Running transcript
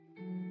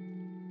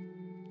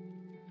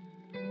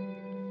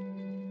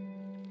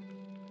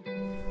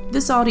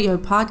This audio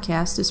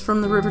podcast is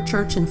from the River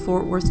Church in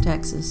Fort Worth,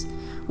 Texas.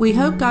 We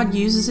hope God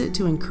uses it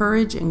to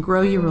encourage and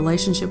grow your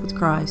relationship with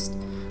Christ.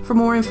 For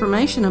more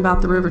information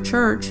about the River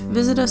Church,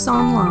 visit us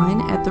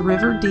online at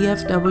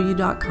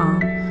theriverdfw.com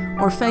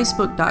or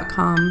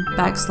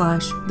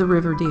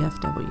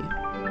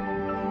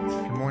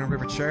facebook.com/theriverdfw. Good morning,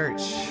 River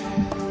Church.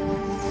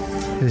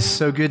 It is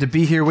so good to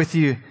be here with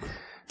you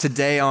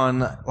today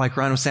on, like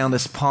Ryan was saying, on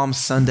this Palm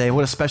Sunday.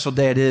 What a special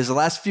day it is. The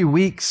last few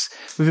weeks,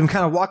 we've been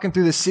kind of walking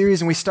through this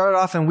series, and we started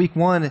off in week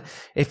 1,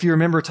 if you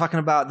remember, talking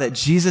about that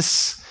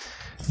Jesus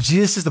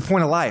is the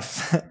point of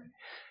life.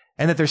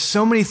 And that there's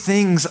so many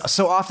things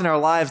so often in our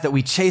lives that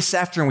we chase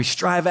after and we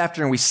strive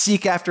after and we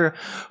seek after,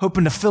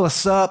 hoping to fill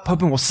us up,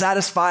 hoping will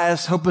satisfy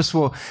us,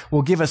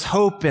 will give us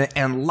hope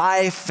and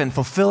life and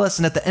fulfill us.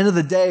 And at the end of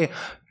the day,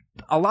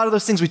 a lot of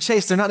those things we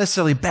chase, they're not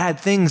necessarily bad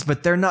things,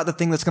 but they're not the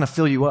thing that's going to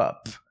fill you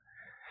up.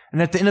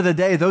 And at the end of the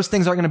day, those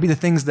things aren't going to be the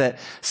things that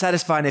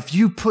satisfy. And if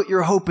you put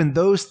your hope in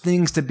those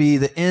things to be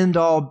the end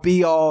all,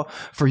 be all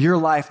for your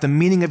life, the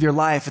meaning of your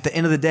life, at the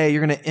end of the day,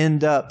 you're going to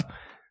end up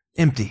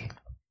empty.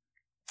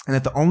 And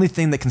that the only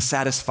thing that can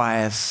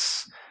satisfy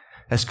us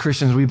as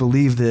Christians, we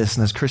believe this,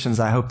 and as Christians,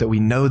 I hope that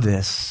we know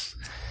this,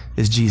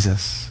 is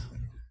Jesus.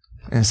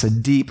 And it's a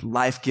deep,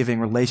 life-giving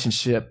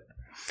relationship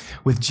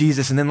with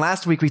Jesus. And then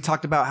last week, we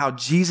talked about how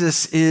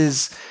Jesus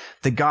is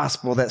the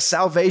gospel, that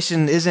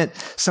salvation isn't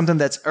something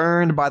that's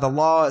earned by the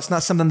law. It's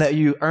not something that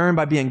you earn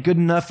by being good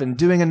enough and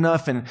doing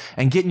enough and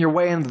getting your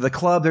way into the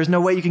club. There's no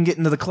way you can get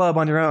into the club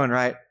on your own,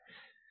 right?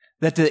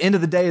 That at the end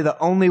of the day, the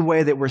only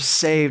way that we're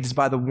saved is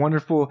by the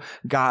wonderful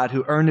God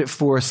who earned it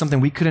for us, something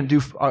we couldn't do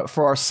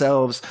for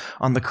ourselves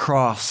on the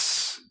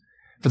cross,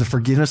 for the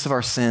forgiveness of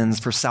our sins,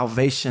 for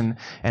salvation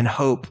and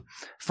hope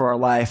for our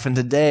life. And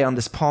today, on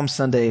this Palm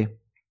Sunday,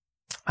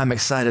 I'm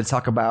excited to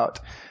talk about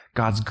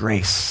God's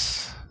grace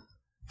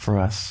for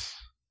us.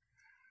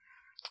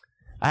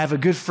 I have a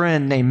good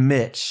friend named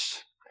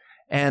Mitch.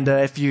 And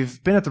if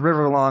you've been at the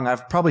river long,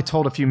 I've probably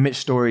told a few Mitch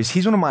stories.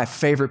 He's one of my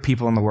favorite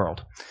people in the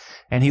world.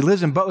 And he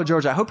lives in Butler,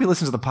 Georgia. I hope he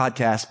listens to the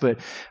podcast, but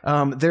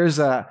I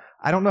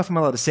don't know if I'm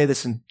allowed to say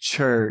this in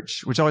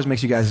church, which always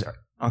makes you guys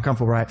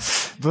uncomfortable, right?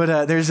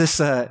 But there's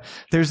this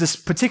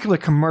particular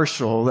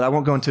commercial that I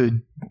won't go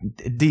into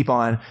deep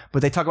on,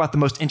 but they talk about the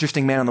most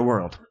interesting man in the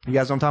world. You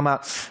guys know what I'm talking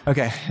about?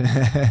 Okay.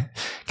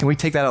 Can we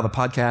take that out of the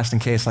podcast in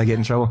case I get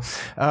in trouble?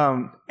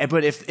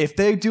 But if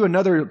they do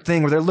another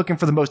thing where they're looking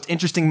for the most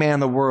interesting man in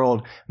the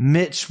world,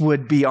 Mitch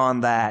would be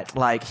on that.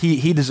 Like,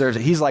 he deserves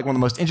it. He's like one of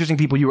the most interesting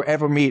people you will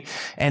ever meet.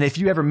 And if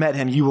you ever met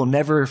him, you will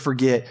never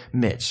forget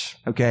Mitch.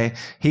 Okay.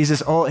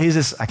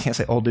 I can't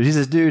say old dude. He's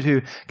this dude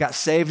who got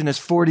saved in his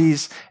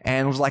 40s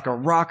and was like a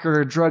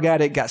rocker, drug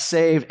addict, got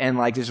saved and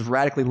like just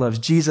radically loves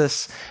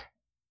Jesus.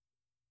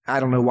 I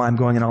don't know why I'm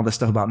going in all this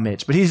stuff about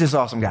Mitch, but he's this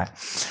awesome guy.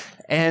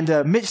 And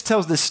Mitch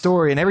tells this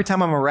story, and every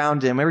time I'm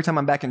around him, every time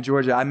I'm back in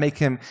Georgia, I make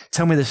him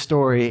tell me this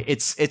story.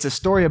 It's a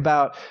story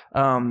about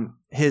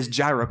his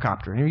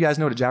gyrocopter. Any of you guys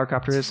know what a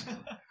gyrocopter is?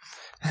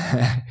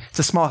 It's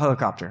a small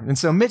helicopter. And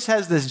so Mitch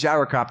has this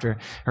gyrocopter,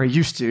 or he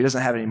used to. He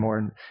doesn't have it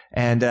anymore.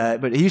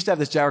 But he used to have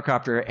this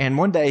gyrocopter. And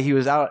one day he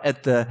was going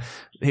to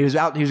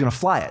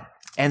fly it.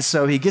 And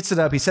so he gets it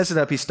up, he sets it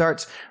up, he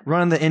starts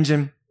running the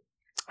engine.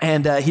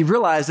 And he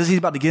realized, as he's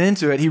about to get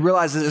into it, he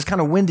realizes it's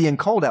kind of windy and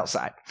cold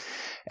outside.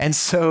 And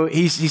so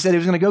he said he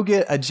was going to go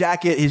get a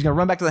jacket. He's going to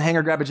run back to the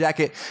hangar, grab a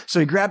jacket.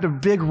 So he grabbed a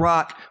big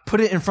rock, put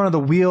it in front of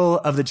the wheel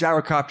of the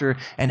gyrocopter,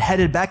 and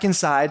headed back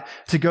inside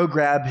to go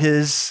grab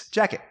his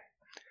jacket.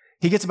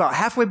 He gets about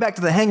halfway back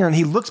to the hangar, and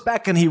he looks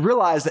back, and he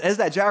realized that as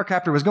that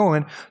gyrocopter was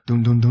going,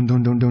 dum, dum, dum,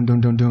 dum, dum, dum, dum,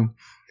 dum, dum,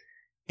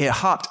 it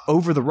hopped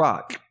over the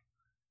rock.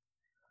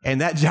 And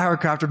that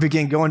gyrocopter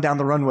began going down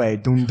the runway.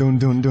 Dun, dun,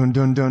 dun, dun,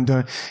 dun, dun,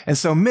 dun. And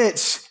so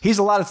Mitch, he's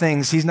a lot of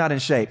things. He's not in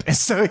shape. And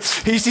so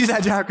he sees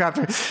that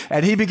gyrocopter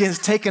and he begins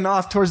taking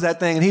off towards that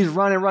thing and he's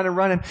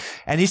running.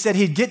 And he said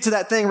he'd get to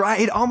that thing, right?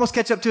 He'd almost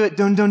catch up to it.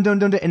 Dun, dun, dun,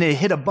 dun, dun. And it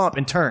hit a bump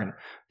and turn.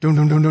 Dun,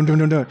 dun, dun, dun, dun,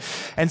 dun, dun.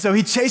 And so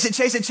he chased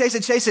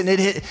it. And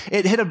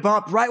it hit a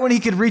bump right when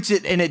he could reach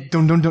it and it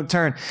dun, dun, dun,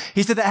 turn.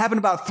 He said that happened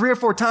about 3 or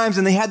 4 times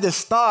and they had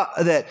this thought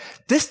that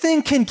this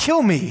thing can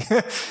kill me.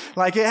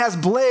 Like it has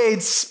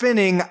blades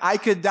spinning. I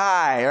could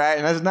die, right?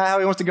 And that's not how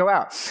he wants to go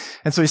out.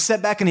 And so he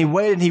sat back and he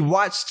waited and he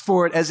watched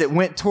for it as it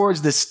went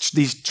towards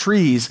these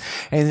trees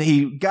and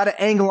he got an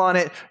angle on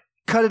it.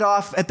 Cut it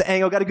off at the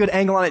angle, got a good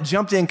angle on it,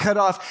 jumped in, cut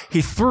off.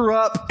 He threw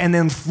up and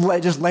then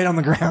just laid on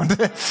the ground.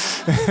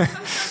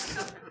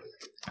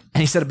 And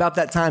he said about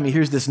that time, he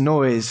hears this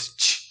noise.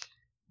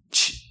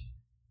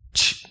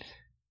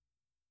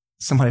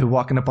 Somebody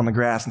walking up on the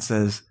grass and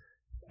says,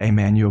 "Hey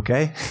man, you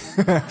okay?"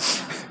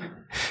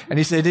 And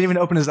he said, he didn't even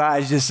open his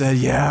eyes. He just said,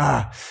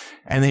 "Yeah."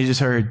 And then he just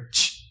heard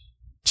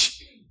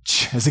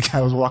as the guy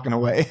was walking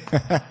away.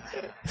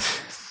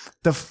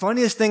 The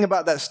funniest thing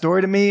about that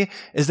story to me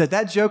is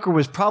that Joker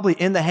was probably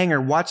in the hangar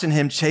watching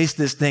him chase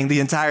this thing the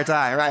entire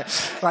time, right?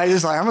 Like,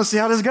 he's like, I'm going to see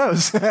how this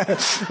goes,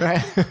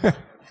 right?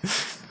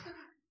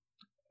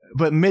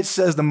 But Mitch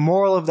says the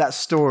moral of that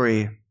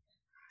story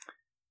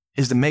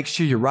is to make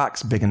sure your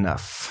rock's big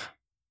enough.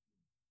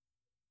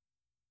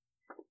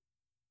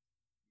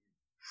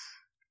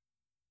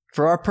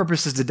 For our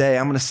purposes today,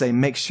 I'm going to say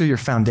make sure your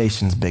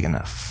foundation's big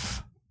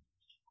enough.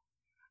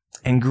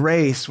 And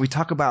grace, we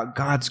talk about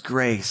God's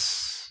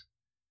grace.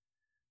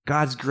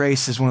 God's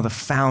grace is one of the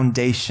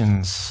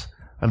foundations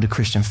of the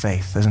Christian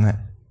faith, isn't it?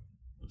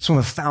 It's one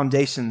of the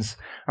foundations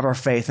of our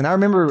faith. And I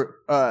remember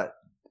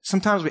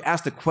sometimes we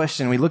ask the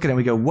question, we look at it and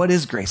we go, what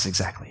is grace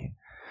exactly?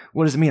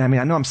 What does it mean? I mean,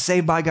 I know I'm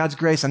saved by God's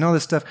grace. I know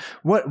this stuff.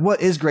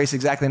 What is grace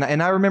exactly?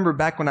 And I remember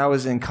back when I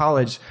was in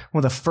college,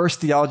 one of the first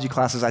theology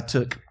classes I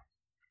took,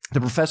 the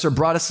professor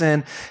brought us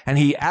in and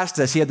he asked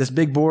us, he had this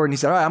big board and he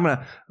said, all right,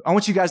 I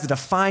want you guys to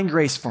define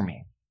grace for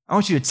me. I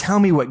want you to tell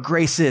me what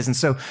grace is. And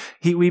so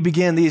we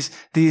began these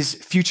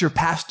future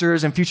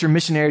pastors and future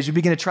missionaries. We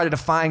began to try to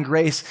define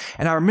grace.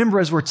 And I remember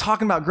as we're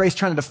talking about grace,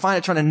 trying to define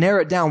it, trying to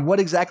narrow it down, what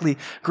exactly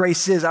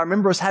grace is. I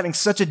remember us having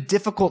such a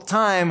difficult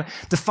time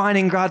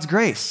defining God's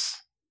grace.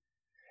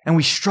 And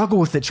we struggle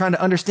with it, trying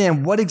to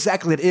understand what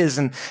exactly it is.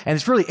 And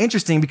it's really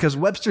interesting because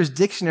Webster's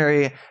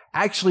dictionary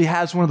actually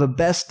has one of the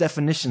best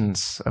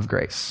definitions of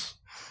grace.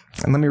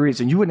 And let me read it.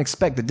 So you wouldn't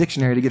expect the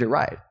dictionary to get it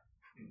right,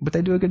 but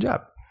they do a good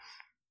job.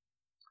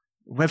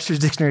 Webster's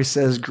dictionary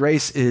says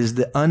grace is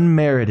the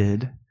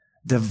unmerited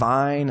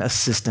divine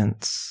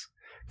assistance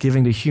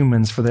given to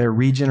humans for their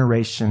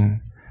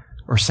regeneration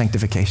or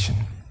sanctification.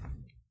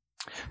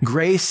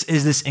 Grace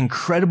is this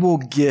incredible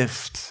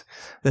gift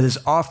that is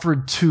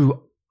offered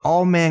to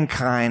all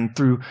mankind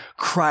through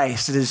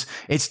Christ.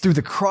 It's through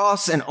the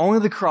cross and only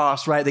the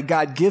cross, right, that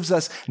God gives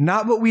us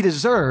not what we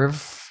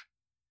deserve,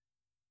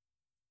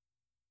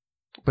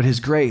 but his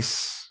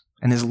grace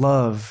and his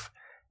love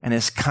and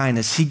his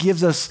kindness. He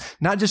gives us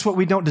not just what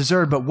we don't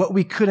deserve, but what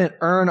we couldn't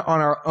earn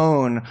on our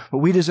own.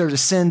 What we deserve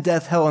is sin,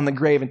 death, hell, and the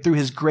grave. And through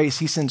his grace,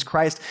 he sends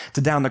Christ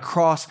to down the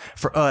cross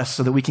for us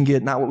so that we can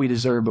get not what we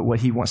deserve, but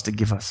what he wants to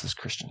give us as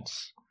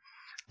Christians.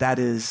 That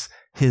is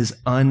his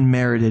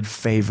unmerited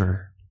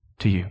favor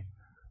to you.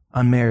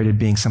 Unmerited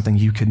being something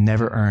you could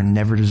never earn,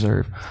 never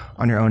deserve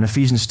on your own.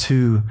 Ephesians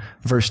 2,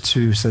 verse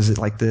 2 says it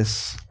like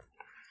this.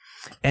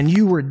 And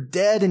you were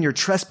dead in your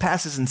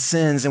trespasses and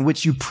sins in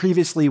which you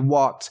previously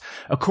walked,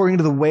 according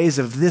to the ways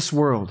of this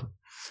world,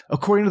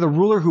 according to the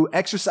ruler who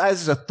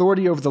exercises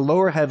authority over the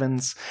lower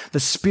heavens, the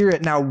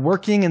spirit now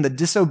working in the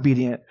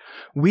disobedient.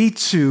 We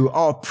too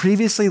all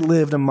previously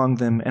lived among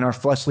them in our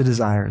fleshly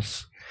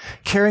desires,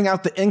 carrying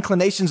out the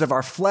inclinations of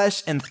our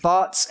flesh and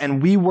thoughts,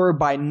 and we were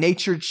by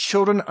nature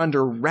children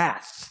under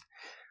wrath.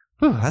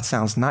 Whew, that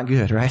sounds not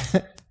good, right?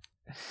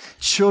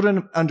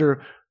 Children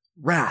under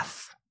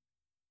wrath,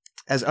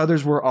 as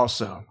others were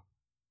also.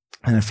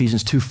 And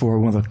Ephesians 2:4,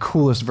 one of the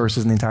coolest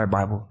verses in the entire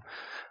Bible.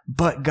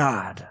 But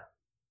God,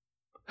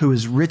 who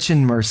is rich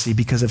in mercy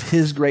because of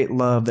his great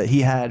love that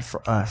he had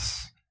for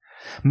us,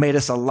 made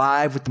us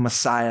alive with the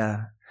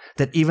Messiah,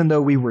 that even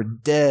though we were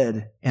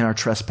dead in our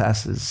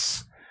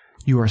trespasses,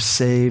 you are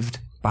saved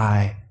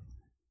by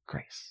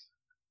grace.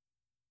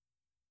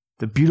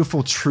 The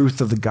beautiful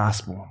truth of the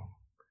gospel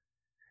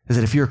is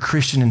that if you're a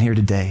Christian in here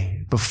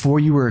today, before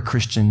you were a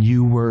Christian,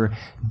 you were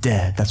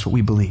dead. That's what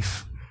we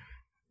believe.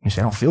 You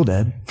say, I don't feel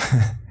dead.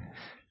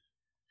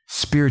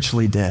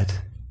 Spiritually dead.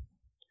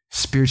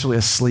 Spiritually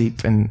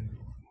asleep.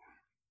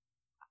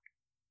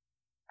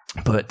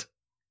 But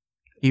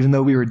even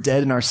though we were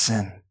dead in our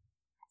sin,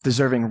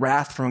 deserving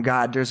wrath from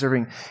God,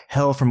 deserving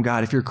hell from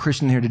God. If you're a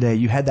Christian here today,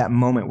 you had that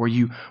moment where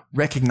you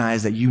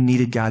recognized that you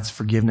needed God's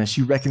forgiveness.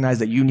 You recognized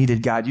that you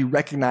needed God. You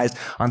recognized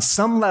on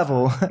some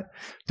level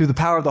through the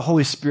power of the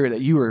Holy Spirit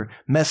that you were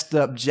messed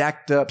up,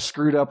 jacked up,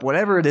 screwed up,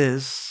 whatever it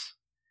is,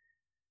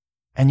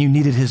 and you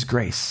needed his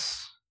grace.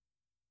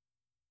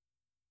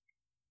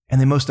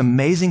 And the most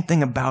amazing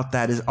thing about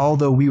that is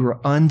although we were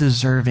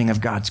undeserving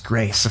of God's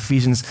grace,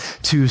 Ephesians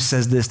 2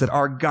 says this, that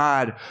our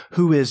God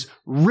who is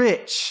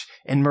rich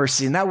in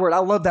mercy. And that word, I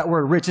love that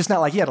word rich. It's not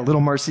like he had a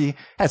little mercy,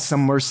 had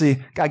some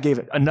mercy. God gave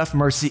it enough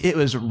mercy. It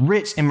was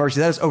rich in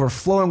mercy. That is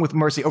overflowing with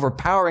mercy,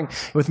 overpowering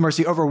with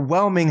mercy,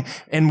 overwhelming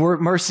in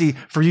mercy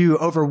for you,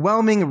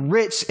 overwhelming,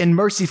 rich in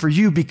mercy for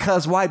you.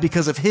 Because why?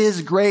 Because of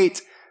his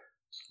great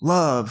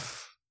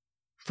love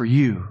for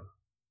you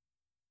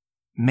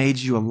made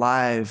you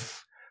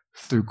alive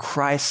through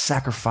Christ's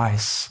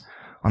sacrifice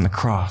on the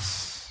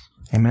cross.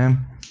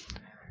 Amen.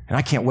 And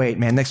I can't wait,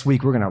 man. Next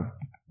week, we're going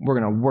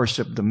to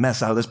worship the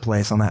mess out of this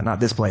place on that,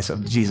 not this place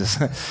of Jesus.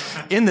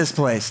 In this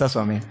place, that's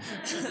what I mean.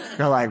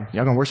 You're like,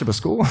 y'all going to worship a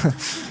school?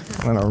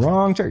 I'm in the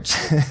wrong church.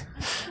 And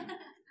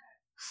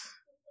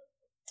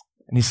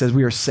he says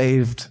we are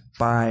saved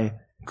by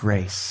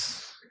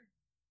grace.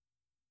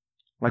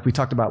 Like we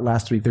talked about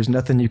last week, there's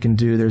nothing you can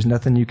do. There's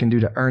nothing you can do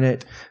to earn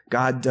it.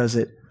 God does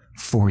it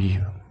for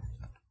you.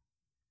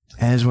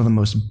 And it is one of the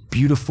most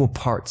beautiful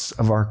parts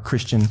of our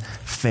Christian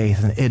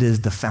faith, and it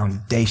is the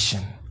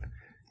foundation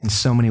in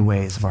so many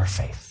ways of our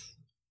faith.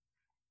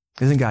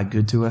 Isn't God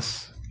good to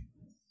us?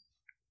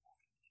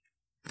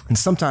 And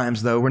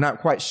sometimes, though, we're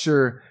not quite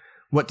sure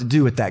what to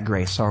do with that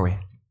grace, are we?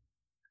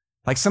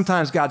 Like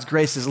sometimes God's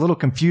grace is a little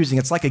confusing.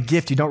 It's like a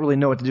gift you don't really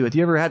know what to do with.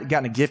 You ever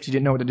gotten a gift you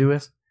didn't know what to do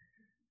with?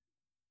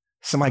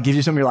 Somebody gives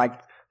you something, you're like,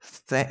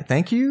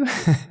 thank you?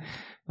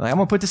 Like, I'm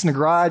going to put this in the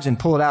garage and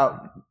pull it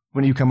out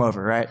when you come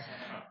over, right?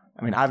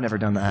 I mean, I've never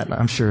done that.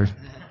 I'm sure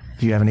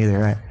you haven't either,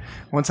 right?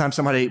 One time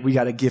we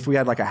got a gift. We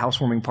had like a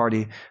housewarming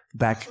party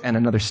back in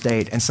another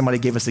state, and somebody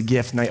gave us a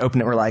gift, and they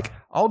opened it. We're like,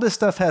 all this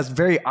stuff has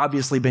very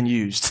obviously been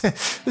used.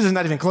 This is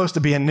not even close to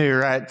being new,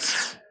 right?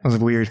 That was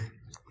weird.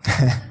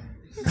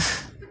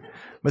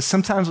 But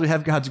sometimes we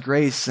have God's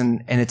grace,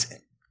 and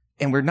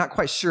we're not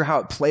quite sure how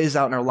it plays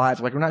out in our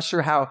lives. Like, we're not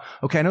sure how,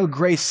 okay, I know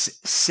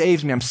grace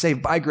saves me. I'm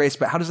saved by grace,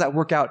 but how does that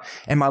work out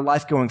in my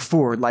life going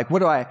forward? Like, what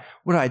do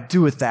I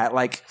do with that?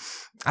 Like,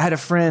 I had a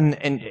friend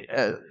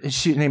and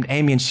she named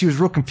Amy, and she was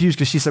real confused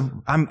because she said,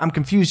 I'm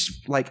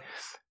confused. Like,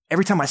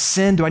 every time I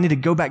sin, do I need to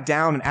go back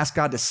down and ask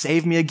God to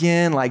save me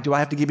again? Like, do I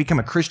have to become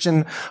a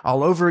Christian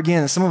all over again?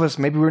 And some of us,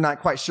 maybe we're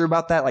not quite sure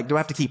about that. Like, do I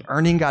have to keep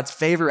earning God's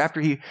favor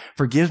after he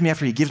forgives me,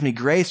 after he gives me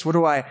grace? What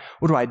do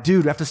I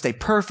do? Do I have to stay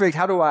perfect?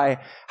 How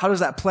does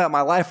that play out in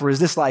my life? Or is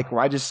this like where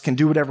I just can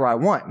do whatever I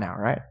want now,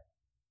 right?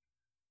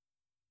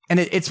 And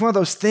it's one of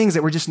those things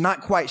that we're just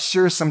not quite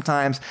sure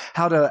sometimes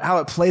how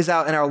it plays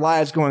out in our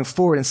lives going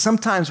forward. And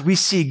sometimes we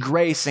see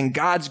grace and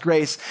God's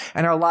grace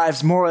in our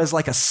lives more as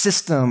like a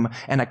system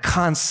and a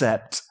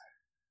concept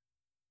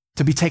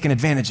to be taken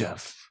advantage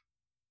of,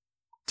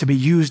 to be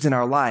used in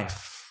our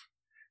life,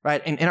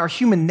 right? And our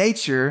human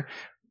nature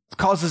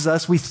causes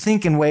us, we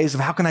think in ways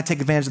of how can I take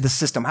advantage of the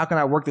system? How can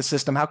I work the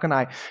system? How can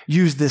I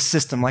use this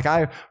system? Like,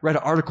 I read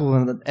an article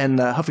in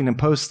the Huffington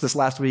Post this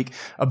last week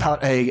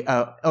about a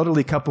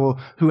elderly couple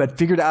who had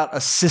figured out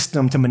a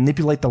system to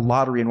manipulate the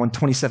lottery and won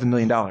 $27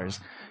 million.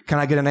 Can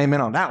I get an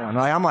amen on that one?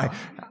 Like, I'm like,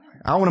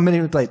 I want to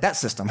manipulate that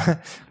system.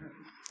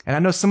 And I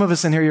know some of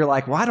us in here, you're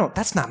like, well,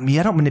 that's not me.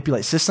 I don't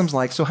manipulate systems.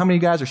 Like, so how many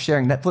of you guys are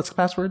sharing Netflix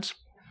passwords?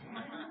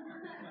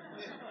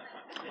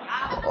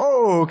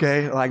 Oh,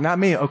 okay. Like, not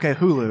me. Okay,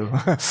 Hulu.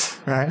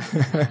 Right?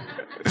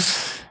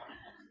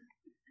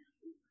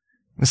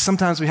 And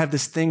sometimes we have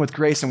this thing with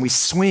grace and we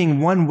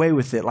swing one way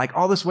with it. Like,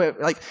 all this way,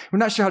 like, we're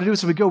not sure how to do it,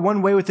 so we go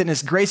one way with it, and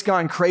it's grace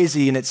gone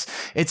crazy. And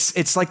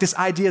it's like this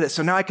idea that,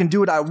 so now I can do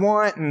what I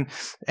want.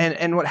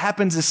 And what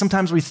happens is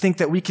sometimes we think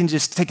that we can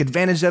just take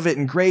advantage of it,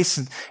 and grace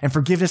and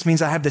forgiveness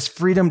means I have this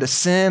freedom to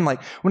sin.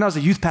 Like, when I was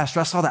a youth pastor,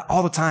 I saw that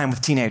all the time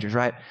with teenagers,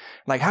 right?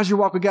 Like, how's your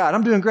walk with God?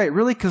 I'm doing great.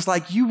 Really? Because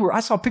like I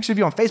saw a picture of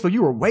you on Facebook.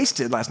 You were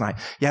wasted last night.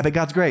 Yeah, but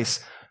God's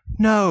grace.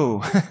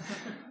 No.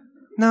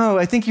 No,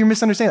 I think you're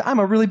misunderstanding. I'm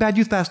a really bad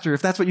youth pastor,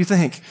 if that's what you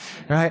think,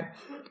 right?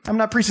 I'm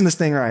not preaching this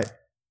thing right.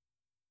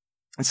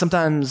 And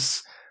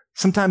sometimes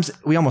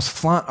we almost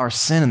flaunt our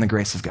sin in the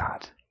grace of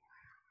God.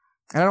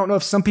 And I don't know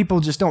if some people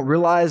just don't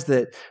realize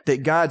that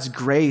God's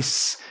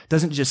grace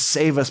doesn't just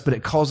save us, but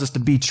it calls us to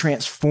be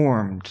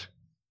transformed.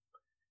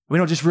 We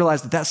don't just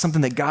realize that that's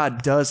something that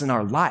God does in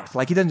our life.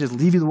 Like, he doesn't just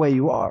leave you the way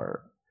you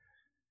are.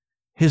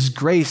 His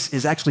grace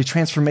is actually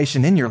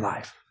transformation in your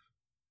life.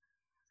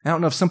 I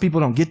don't know if some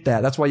people don't get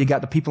that. That's why you got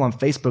the people on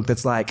Facebook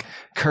that's like,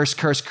 curse,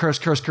 curse, curse,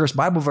 curse, curse,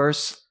 Bible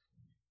verse.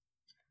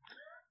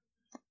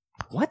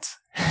 What?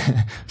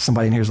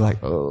 Somebody in here is like,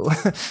 oh,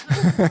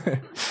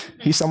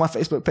 he saw my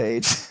Facebook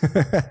page.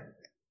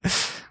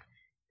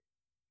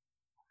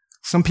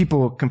 Some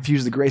people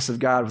confuse the grace of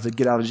God with a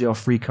get out of jail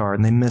free card,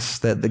 and they miss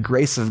that the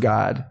grace of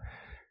God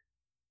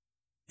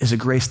is a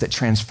grace that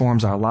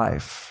transforms our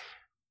life.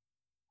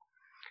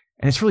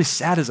 And it's really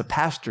sad as a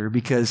pastor,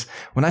 because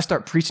when I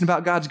start preaching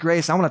about God's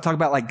grace, I want to talk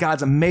about like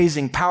God's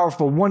amazing,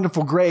 powerful,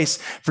 wonderful grace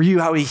for you,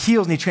 how he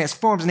heals and he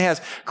transforms and he has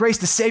grace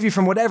to save you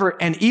from whatever.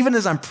 And even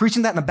as I'm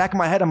preaching that in the back of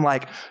my head, I'm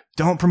like,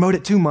 don't promote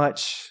it too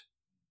much,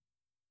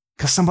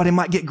 because somebody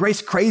might get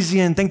grace crazy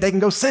and think they can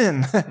go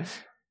sin.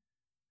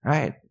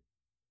 Right?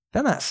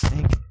 Doesn't that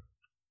stink?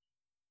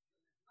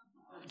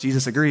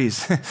 Jesus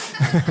agrees.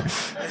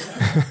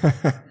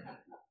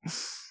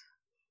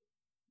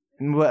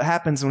 And what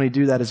happens when we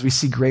do that is we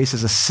see grace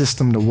as a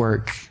system to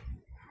work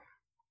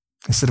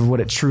instead of what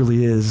it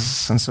truly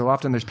is. And so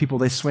often there's people,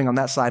 they swing on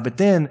that side, but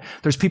then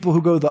there's people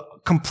who go the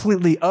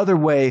completely other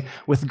way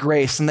with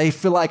grace, and they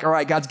feel like, all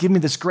right, God's given me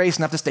this grace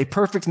and I have to stay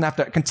perfect and I have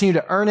to continue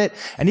to earn it.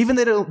 And even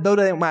though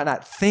they might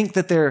not think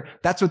that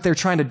that's what they're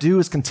trying to do,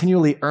 is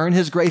continually earn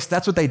his grace,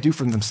 that's what they do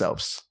for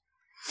themselves.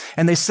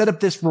 And they set up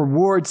this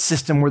reward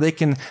system where they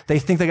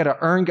think they got to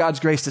earn God's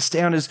grace to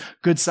stay on his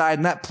good side.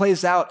 And that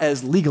plays out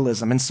as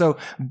legalism. And so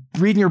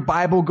reading your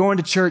Bible, going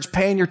to church,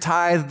 paying your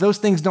tithe, those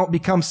things don't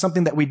become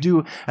something that we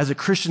do as a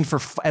Christian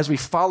as we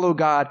follow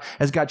God,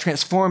 as God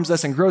transforms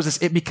us and grows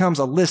us. It becomes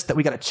a list that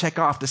we got to check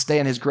off to stay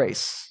in his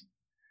grace.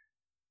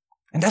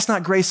 And that's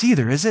not grace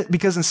either, is it?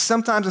 Because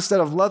sometimes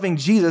instead of loving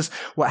Jesus,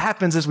 what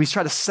happens is we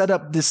try to set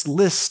up this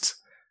list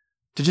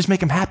to just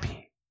make him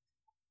happy.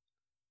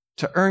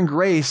 To earn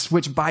grace,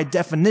 which by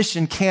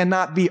definition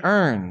cannot be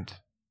earned.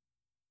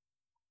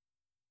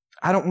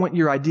 I don't want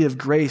your idea of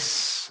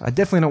grace. I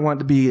definitely don't want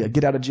it to be a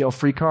get out of jail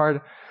free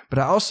card, but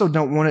I also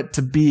don't want it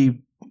to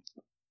be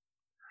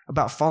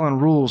about following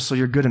rules so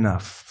you're good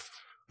enough.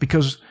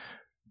 Because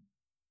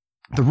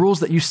the rules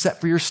that you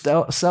set for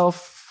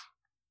yourself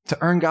to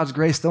earn God's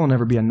grace, they'll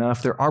never be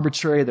enough. They're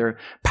arbitrary. They're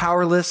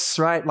powerless,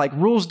 right? Like,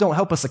 rules don't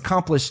help us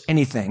accomplish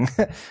anything.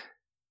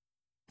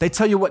 They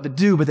tell you what to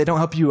do, but they don't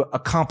help you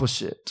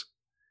accomplish it.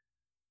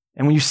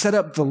 And when you set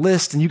up the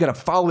list and you got to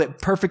follow it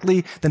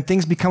perfectly, then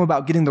things become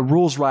about getting the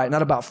rules right,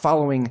 not about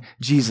following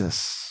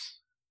Jesus.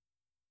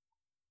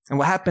 And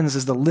what happens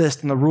is the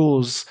list and the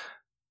rules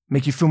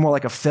make you feel more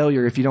like a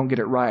failure if you don't get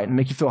it right, and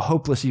make you feel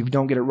hopeless if you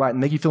don't get it right, and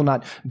make you feel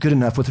not good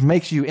enough, which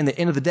makes you, in the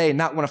end of the day,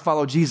 not want to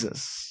follow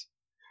Jesus.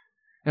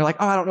 And you're like,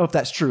 oh, I don't know if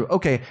that's true.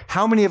 Okay,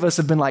 how many of us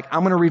have been like,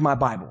 I'm going to read my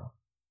Bible?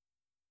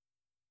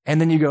 And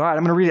then you go, all right,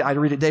 I'm going to read it. I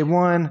read it day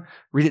 1,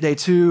 read it day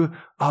 2.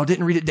 Oh,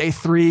 didn't read it day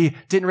 3,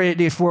 didn't read it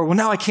day 4. Well,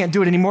 now I can't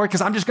do it anymore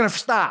because I'm just going to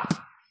stop.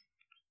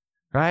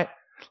 Right?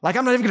 Like,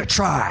 I'm not even going to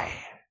try.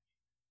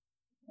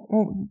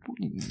 Well,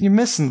 you're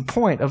missing the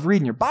point of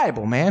reading your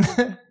Bible, man.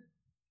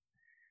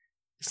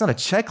 It's not a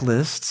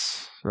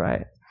checklist,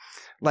 right?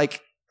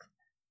 Like,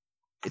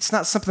 it's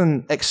not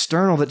something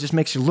external that just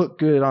makes you look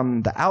good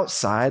on the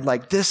outside.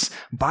 Like, this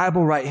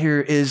Bible right here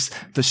is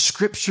the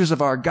scriptures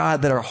of our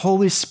God that are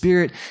Holy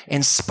Spirit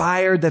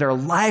inspired, that are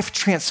life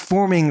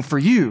transforming for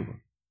you.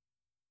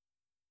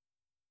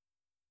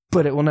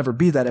 But it will never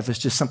be that if it's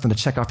just something to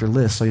check off your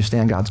list so you stay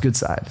on God's good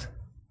side.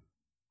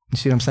 You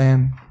see what I'm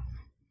saying?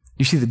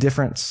 You see the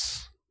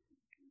difference?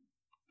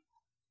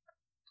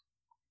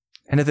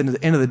 And at the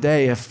end of the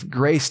day, if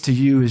grace to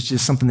you is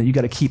just something that you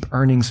got to keep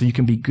earning so you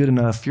can be good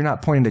enough, you're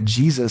not pointing to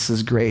Jesus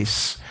as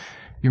grace.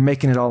 You're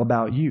making it all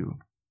about you.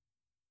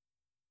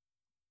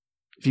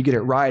 If you get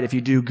it right, if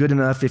you do good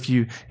enough, if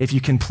you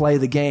can play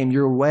the game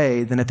your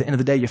way, then at the end of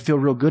the day, you feel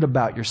real good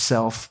about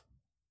yourself.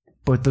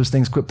 But those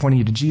things quit pointing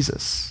you to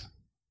Jesus.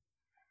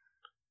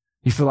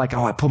 You feel like,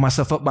 oh, I pulled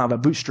myself up by my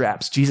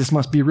bootstraps. Jesus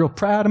must be real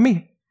proud of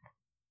me.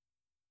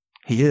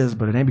 He is,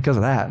 but it ain't because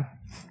of that.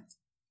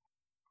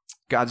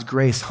 God's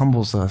grace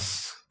humbles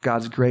us.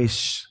 God's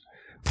grace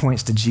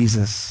points to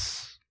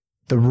Jesus.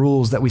 The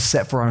rules that we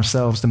set for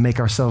ourselves to make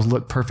ourselves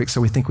look perfect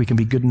so we think we can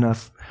be good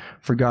enough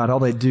for God, all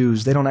they do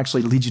is they don't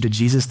actually lead you to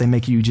Jesus. They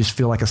make you just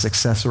feel like a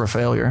success or a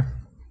failure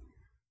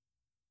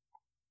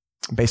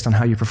based on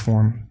how you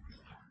perform.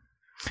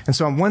 And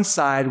so on one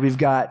side, we've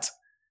got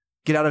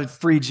get out of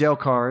free jail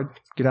card,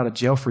 get out of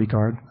jail free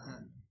card.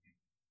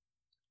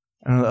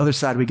 And on the other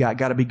side, we got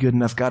to be good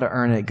enough, got to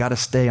earn it, got to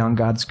stay on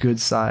God's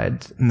good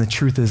side. And the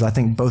truth is, I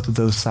think both of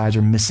those sides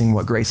are missing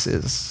what grace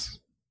is.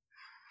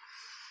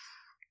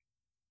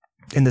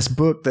 In this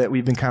book that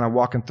we've been kind of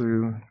walking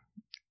through,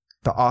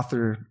 the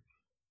author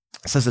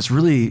says this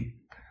really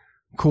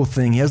cool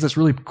thing. He has this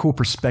really cool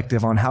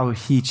perspective on how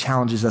he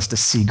challenges us to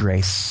see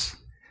grace.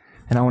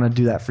 And I want to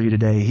do that for you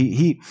today.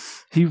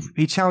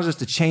 He challenges us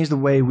to change the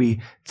way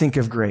we think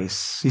of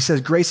grace. He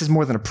says grace is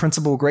more than a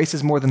principle. Grace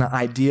is more than an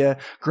idea.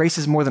 Grace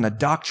is more than a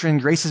doctrine.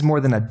 Grace is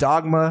more than a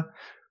dogma.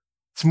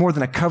 It's more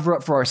than a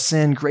cover-up for our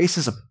sin. Grace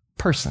is a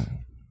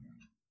person.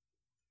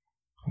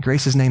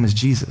 Grace's name is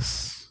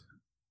Jesus.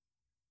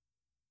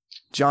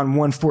 John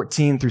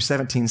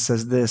 1:14-17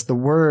 says this, the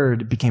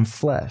Word became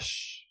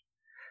flesh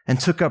and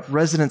took up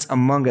residence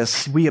among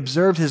us. We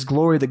observed his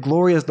glory. The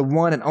glory as the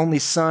one and only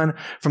Son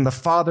from the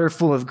Father,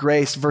 full of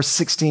grace. Verse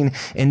 16,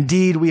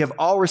 indeed, we have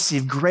all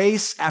received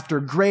grace after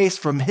grace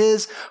from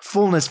his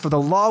fullness. For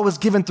the law was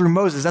given through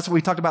Moses. That's what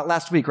we talked about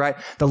last week, right?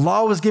 The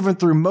law was given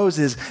through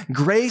Moses.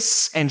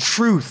 Grace and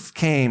truth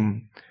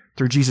came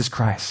through Jesus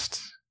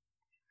Christ.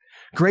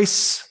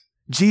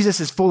 Jesus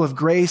is full of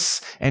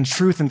grace and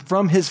truth, and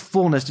from his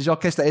fullness, did y'all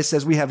catch that? It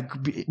says we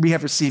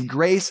have received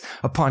grace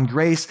upon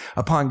grace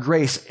upon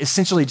grace.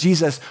 Essentially,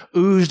 Jesus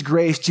oozed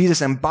grace.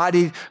 Jesus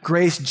embodied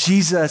grace.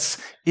 Jesus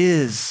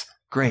is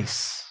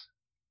grace.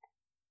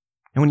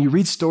 And when you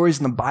read stories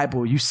in the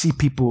Bible, you see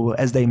people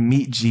as they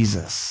meet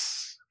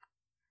Jesus.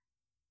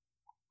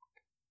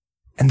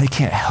 And they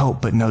can't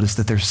help but notice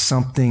that there's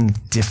something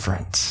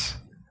different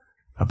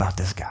about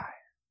this guy.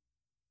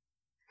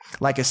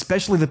 Like,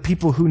 especially the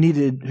people who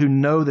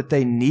know that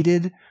they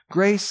needed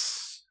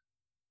grace,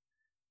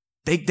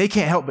 they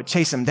can't help but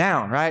chase him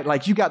down, right?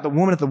 Like, you got the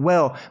woman at the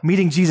well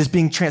meeting Jesus,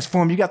 being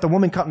transformed. You got the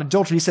woman caught in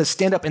adultery. He says,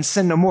 stand up and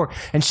sin no more.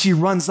 And she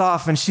runs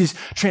off and she's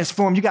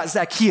transformed. You got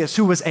Zacchaeus,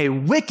 who was a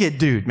wicked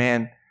dude,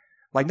 man.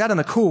 Like, not in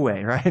a cool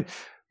way, right?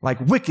 Like,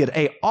 wicked,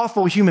 a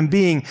awful human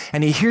being.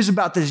 And he hears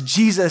about this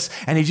Jesus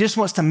and he just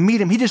wants to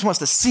meet him. He just wants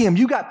to see him.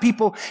 You got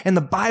people in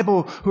the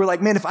Bible who are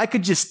like, man, if I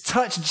could just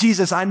touch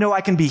Jesus, I know I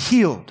can be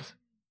healed.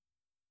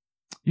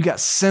 You got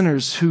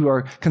sinners who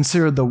are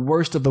considered the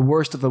worst of the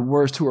worst of the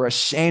worst, who are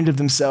ashamed of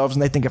themselves.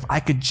 And they think, if I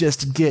could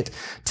just get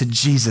to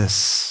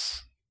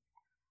Jesus,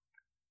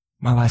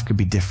 my life could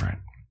be different.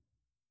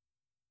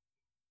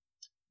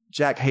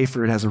 Jack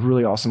Hayford has a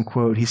really awesome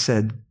quote. He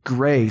said,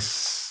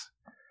 grace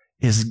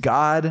is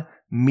God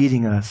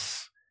meeting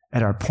us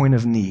at our point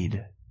of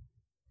need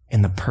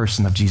in the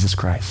person of Jesus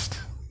Christ.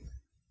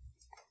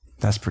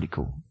 That's pretty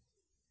cool.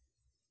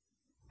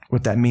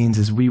 What that means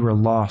is we were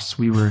lost,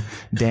 we were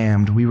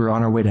damned, we were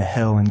on our way to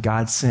hell, and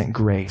God sent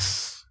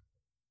grace.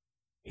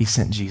 He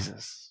sent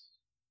Jesus.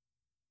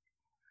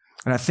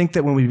 And I think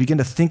that when we begin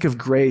to think of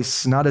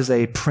grace not as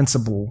a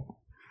principle,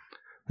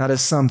 not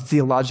as some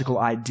theological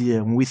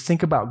idea, when we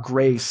think about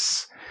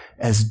grace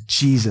as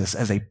Jesus,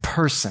 as a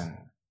person,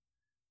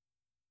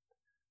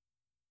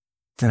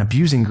 then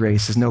abusing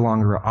grace is no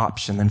longer an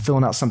option. Then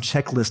filling out some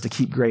checklist to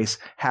keep grace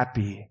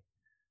happy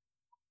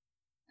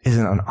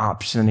isn't an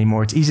option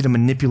anymore. It's easy to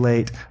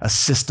manipulate a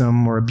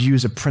system or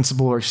abuse a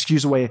principle or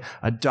excuse away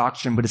a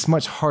doctrine, but it's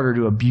much harder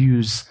to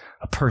abuse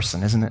a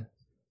person, isn't it?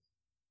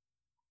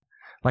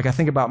 Like I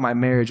think about my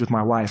marriage with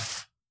my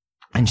wife,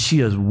 and she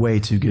is way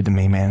too good to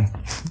me, man.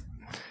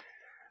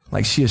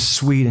 Like she is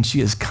sweet and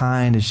she is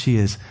kind and she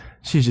is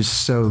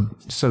just so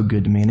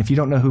good to me. And if you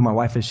don't know who my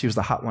wife is, she was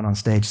the hot one on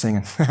stage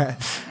singing.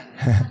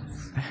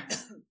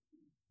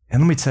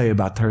 And let me tell you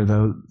about her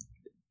though.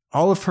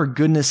 All of her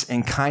goodness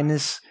and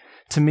kindness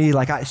to me,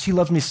 she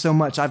loves me so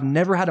much. I've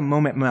never had a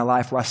moment in my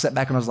life where I sat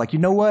back and I was like, you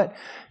know what?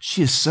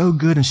 She is so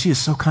good and she is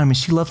so kind to me.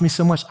 She loves me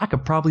so much. I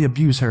could probably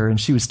abuse her and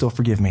she would still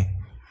forgive me.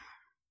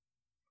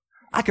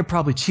 I could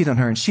probably cheat on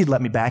her and she'd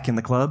let me back in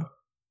the club.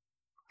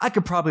 I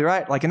could probably,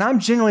 right? And I'm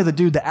generally the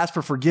dude that asks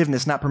for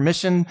forgiveness, not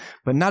permission,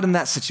 but not in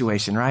that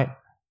situation, right?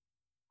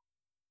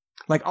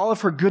 All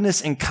of her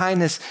goodness and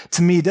kindness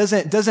to me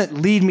doesn't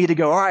lead me to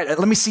go, all right,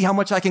 let me see how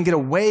much I can get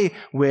away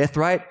with,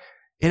 right?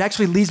 It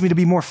actually leads me to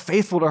be more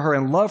faithful to her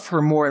and love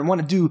her more and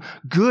want to do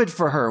good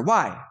for her.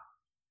 Why?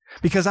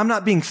 Because I'm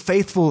not being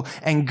faithful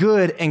and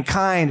good and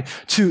kind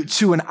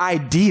to an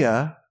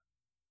idea,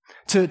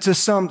 to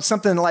some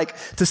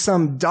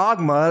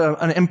dogma,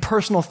 an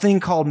impersonal thing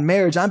called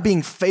marriage. I'm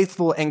being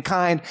faithful and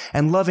kind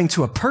and loving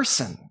to a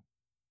person.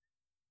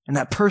 And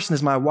that person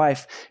is my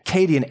wife,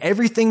 Katie, and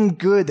everything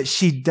good that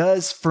she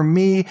does for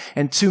me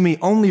and to me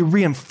only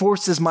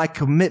reinforces my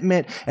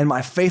commitment and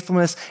my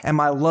faithfulness and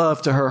my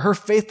love to her. Her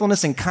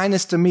faithfulness and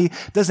kindness to me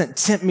doesn't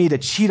tempt me to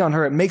cheat on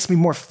her. It makes me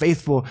more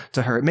faithful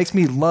to her. It makes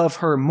me love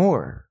her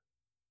more.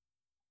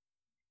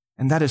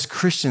 And that as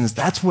Christians,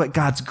 that's what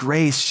God's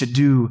grace should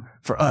do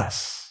for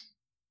us.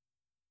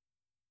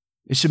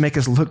 It should make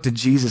us look to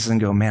Jesus and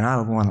go, man,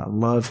 I want to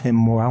love him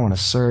more. I want to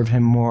serve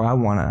him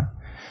more.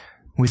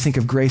 We think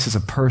of grace as a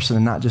person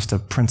and not just a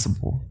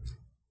principle.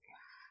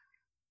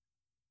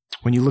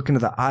 When you look into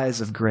the eyes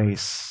of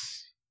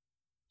grace,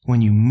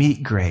 when you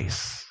meet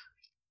grace,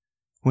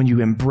 when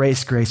you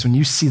embrace grace, when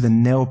you see the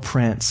nail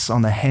prints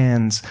on the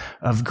hands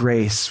of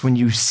grace, when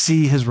you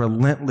see his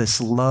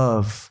relentless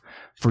love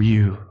for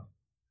you,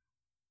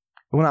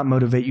 it will not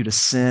motivate you to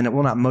sin. It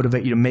will not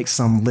motivate you to make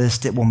some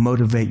list. It will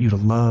motivate you to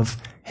love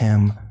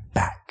him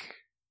back.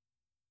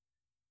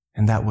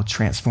 And that will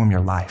transform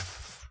your life.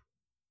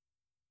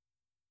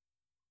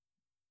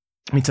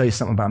 Let me tell you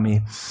something about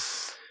me.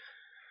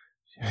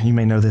 You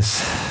may know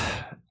this.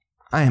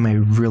 I am a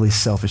really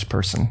selfish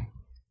person.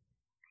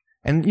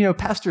 And,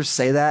 pastors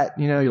say that,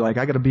 you're like,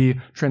 I got to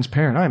be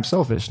transparent. I am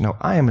selfish. No,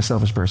 I am a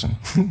selfish person.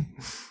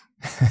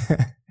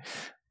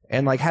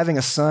 And having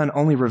a son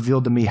only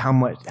revealed to me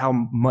how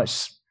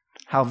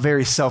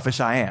very selfish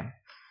I am,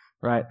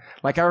 right?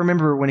 I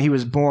remember when he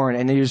was born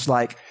and he was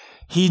like,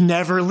 he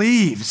never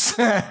leaves.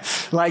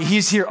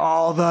 He's here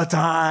all the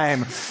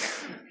time.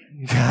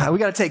 God, we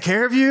got to take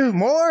care of you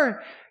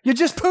more. You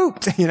just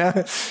pooped,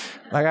 I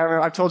remember,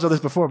 I've told you this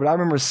before, but I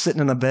remember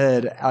sitting in the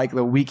bed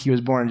the week he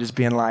was born and just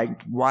being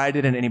like, why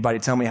didn't anybody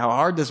tell me how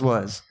hard this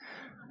was?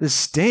 This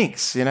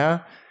stinks, Yeah,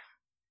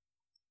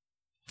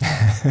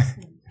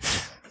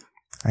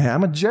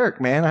 I'm a jerk,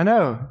 man. I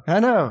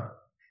know.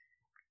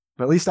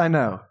 But at least I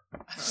know.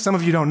 Some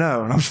of you don't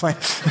know, and I'm just like,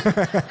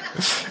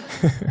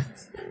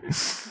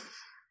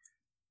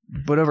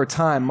 but over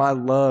time, my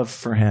love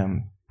for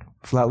him,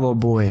 for that little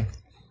boy,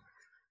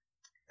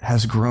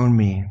 has grown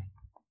me.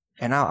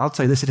 And I'll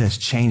tell you this, it has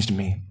changed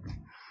me.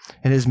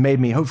 It has made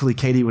me, hopefully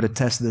Katie would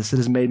attest to this, it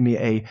has made me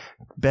a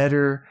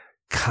better,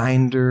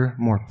 kinder,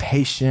 more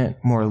patient,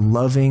 more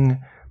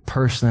loving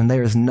person. And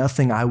there is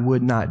nothing I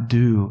would not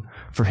do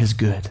for his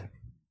good.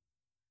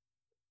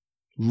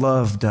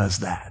 Love does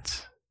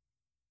that.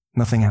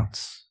 Nothing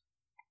else.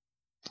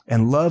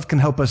 And love can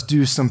help us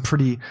do some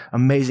pretty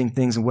amazing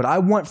things. And what I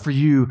want for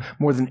you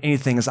more than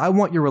anything is I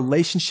want your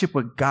relationship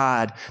with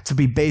God to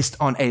be based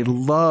on a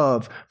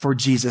love for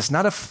Jesus,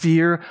 not a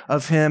fear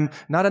of him,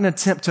 not an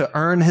attempt to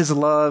earn his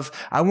love.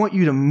 I want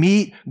you to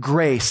meet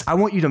grace. I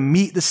want you to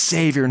meet the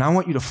Savior, and I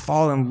want you to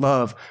fall in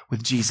love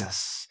with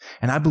Jesus.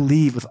 And I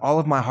believe with all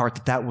of my heart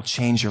that that will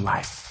change your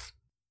life,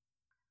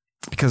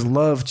 because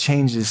love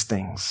changes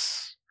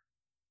things.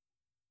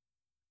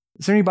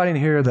 Is there anybody in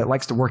here that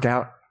likes to work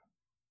out?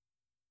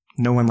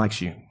 No one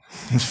likes you.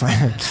 It's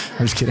fine.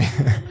 I'm just kidding.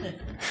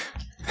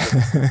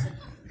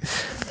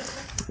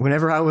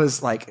 Whenever I was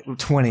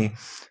 20,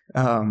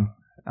 I'm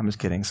just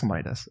kidding.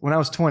 Somebody does. When I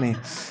was 20, me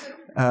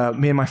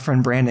and my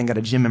friend Brandon got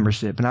a gym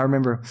membership. And I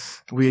remember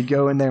we'd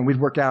go in there and we'd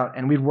work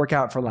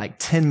out for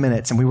 10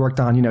 minutes. And we worked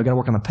on, got to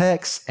work on the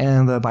pecs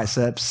and the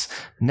biceps,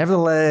 never the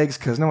legs,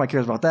 because no one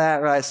cares about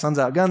that, right? Sun's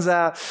out, guns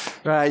out,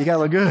 right? You got to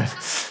look good,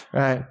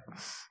 right?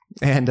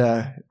 And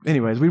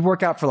anyways, we'd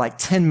work out for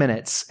 10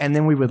 minutes, and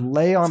then we would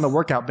lay on the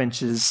workout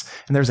benches,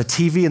 and there's a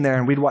TV in there,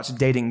 and we'd watch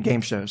dating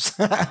game shows.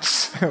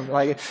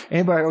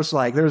 Anybody else,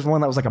 there was one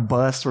that was a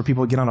bus where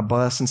people would get on a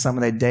bus and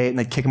something, they'd date, and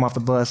they'd kick them off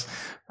the bus.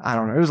 I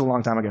don't know. It was a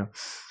long time ago.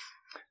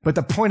 But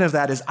the point of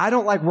that is I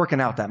don't like working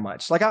out that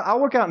much. Like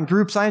I'll work out in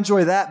groups. I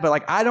enjoy that. But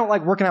like I don't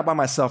like working out by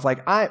myself.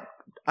 Like I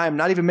am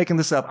not even making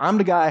this up. I'm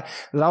the guy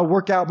that I'll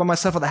work out by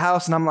myself at the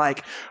house. And I'm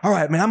like, all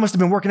right, man, I must have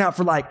been working out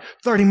for like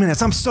 30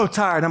 minutes. I'm so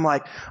tired. I'm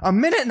like, a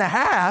minute and a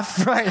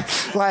half, right?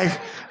 Like,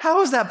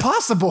 how is that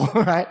possible,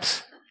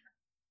 right?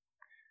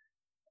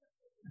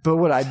 But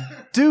what I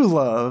do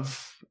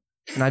love,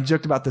 and I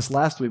joked about this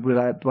last week,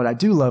 what I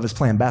do love is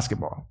playing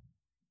basketball.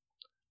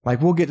 Like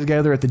we'll get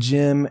together at the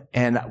gym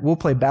and we'll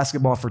play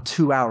basketball for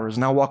 2 hours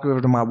and I'll walk over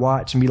to my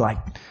watch and be like,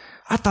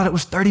 I thought it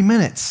was 30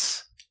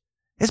 minutes.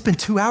 It's been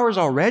 2 hours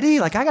already?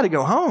 Like I got to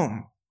go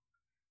home.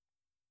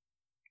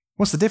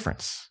 What's the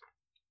difference?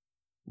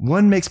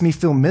 One makes me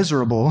feel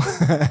miserable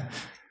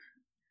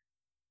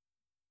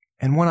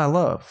and one I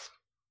love.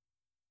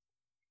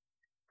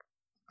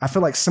 I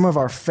feel like some of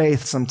our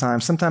faith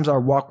sometimes our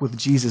walk with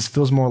Jesus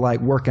feels more like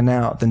working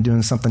out than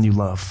doing something you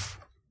love.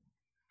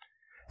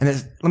 And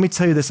let me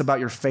tell you this about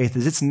your faith,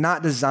 is it's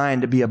not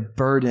designed to be a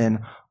burden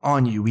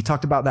on you. We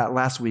talked about that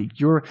last week.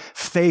 Your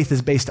faith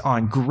is based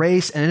on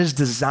grace, and it is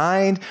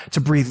designed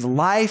to breathe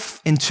life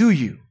into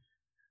you.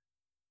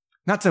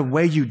 Not to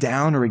weigh you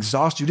down or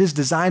exhaust you. It is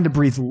designed to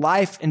breathe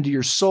life into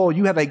your soul.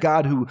 You have a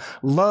God who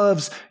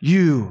loves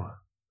you.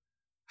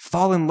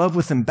 Fall in love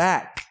with him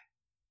back.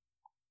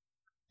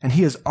 And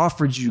he has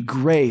offered you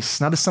grace,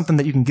 not as something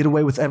that you can get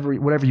away with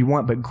whatever you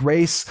want, but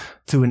grace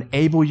to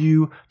enable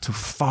you to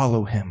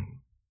follow him,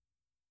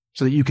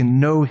 so that you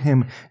can know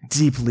him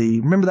deeply.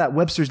 Remember that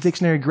Webster's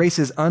Dictionary, grace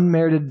is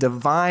unmerited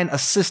divine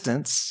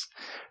assistance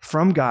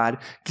from God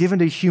given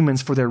to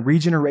humans for their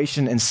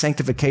regeneration and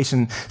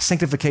sanctification.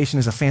 Sanctification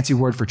is a fancy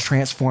word for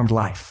transformed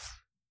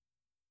life.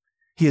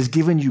 He has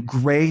given you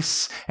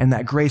grace, and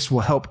that grace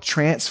will help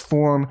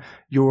transform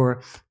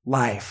your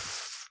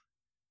life.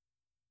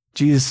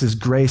 Jesus'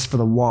 grace for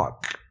the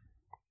walk.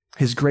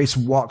 His grace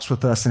walks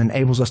with us and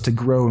enables us to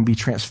grow and be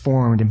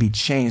transformed and be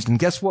changed. And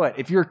guess what?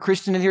 If you're a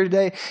Christian in here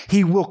today,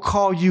 he will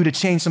call you to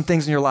change some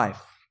things in your life.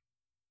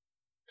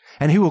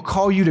 And he will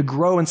call you to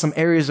grow in some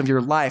areas of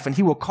your life. And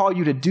he will call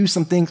you to do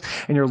some things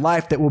in your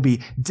life that will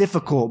be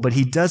difficult, but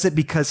he does it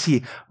because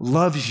he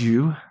loves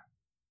you.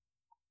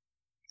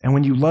 And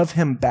when you love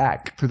him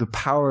back through the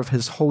power of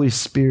his Holy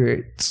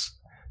Spirit,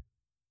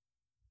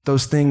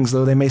 those things,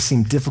 though they may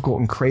seem difficult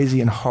and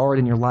crazy and hard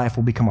in your life,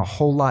 will become a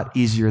whole lot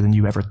easier than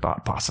you ever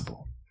thought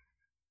possible.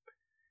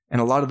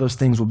 And a lot of those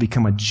things will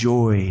become a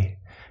joy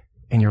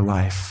in your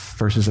life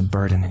versus a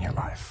burden in your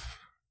life.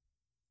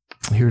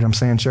 You hear what I'm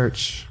saying,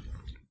 church?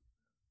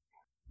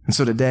 And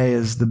so today,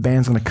 as the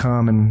band's going to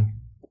come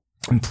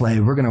and play,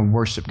 we're going to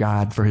worship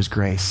God for his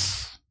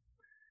grace.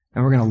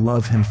 And we're going to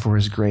love him for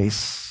his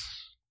grace.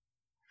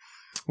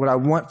 What I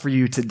want for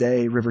you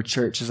today, River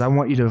Church, is I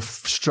want you to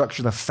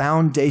structure the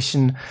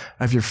foundation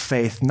of your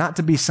faith, not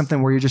to be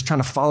something where you're just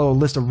trying to follow a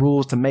list of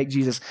rules to make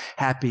Jesus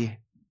happy.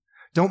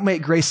 Don't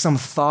make grace some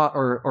thought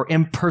or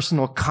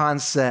impersonal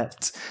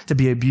concept to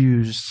be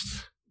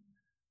abused.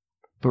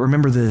 But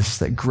remember this,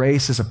 that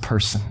grace is a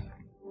person,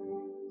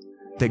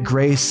 that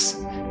grace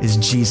is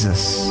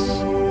Jesus.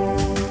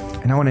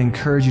 And I want to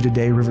encourage you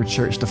today, River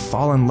Church, to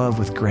fall in love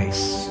with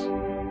grace.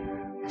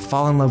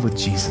 Fall in love with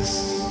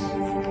Jesus.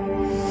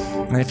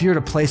 And if you're at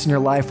a place in your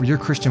life where your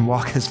Christian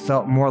walk has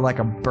felt more like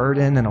a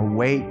burden and a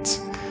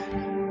weight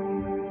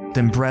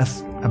than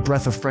a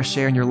breath of fresh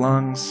air in your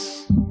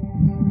lungs,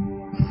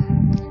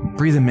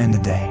 breathe him in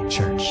today,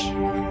 church.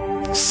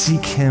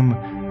 Seek him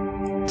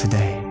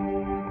today.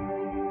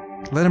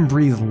 Let him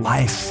breathe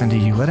life into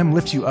you. Let him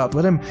lift you up.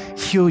 Let him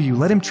heal you.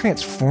 Let him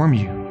transform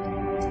you.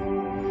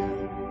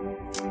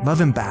 Love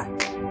him back.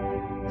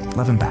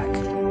 Love him back.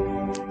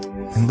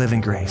 And live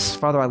in grace.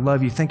 Father, I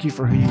love you. Thank you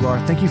for who you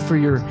are. Thank you for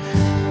your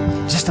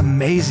just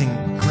amazing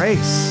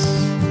grace.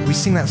 We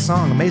sing that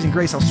song, Amazing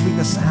Grace, how sweet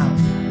the sound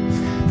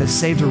that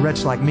saved a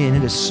wretch like me. And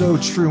it is so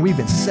true. We've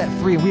been set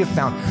free and we have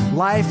found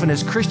life. And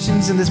as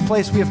Christians in this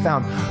place, we have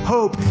found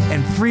hope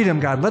and freedom,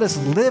 God. Let us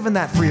live in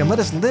that freedom. Let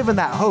us live in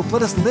that hope.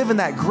 Let us live in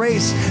that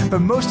grace. But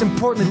most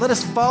importantly, let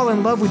us fall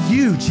in love with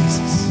you,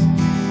 Jesus,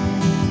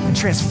 and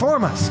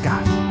transform us,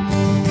 God.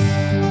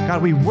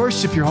 God, we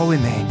worship your holy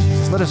name,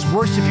 Jesus. Let us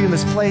worship you in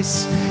this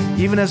place,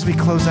 even as we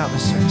close out the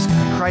service,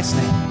 God. In Christ's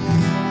name,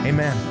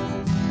 amen.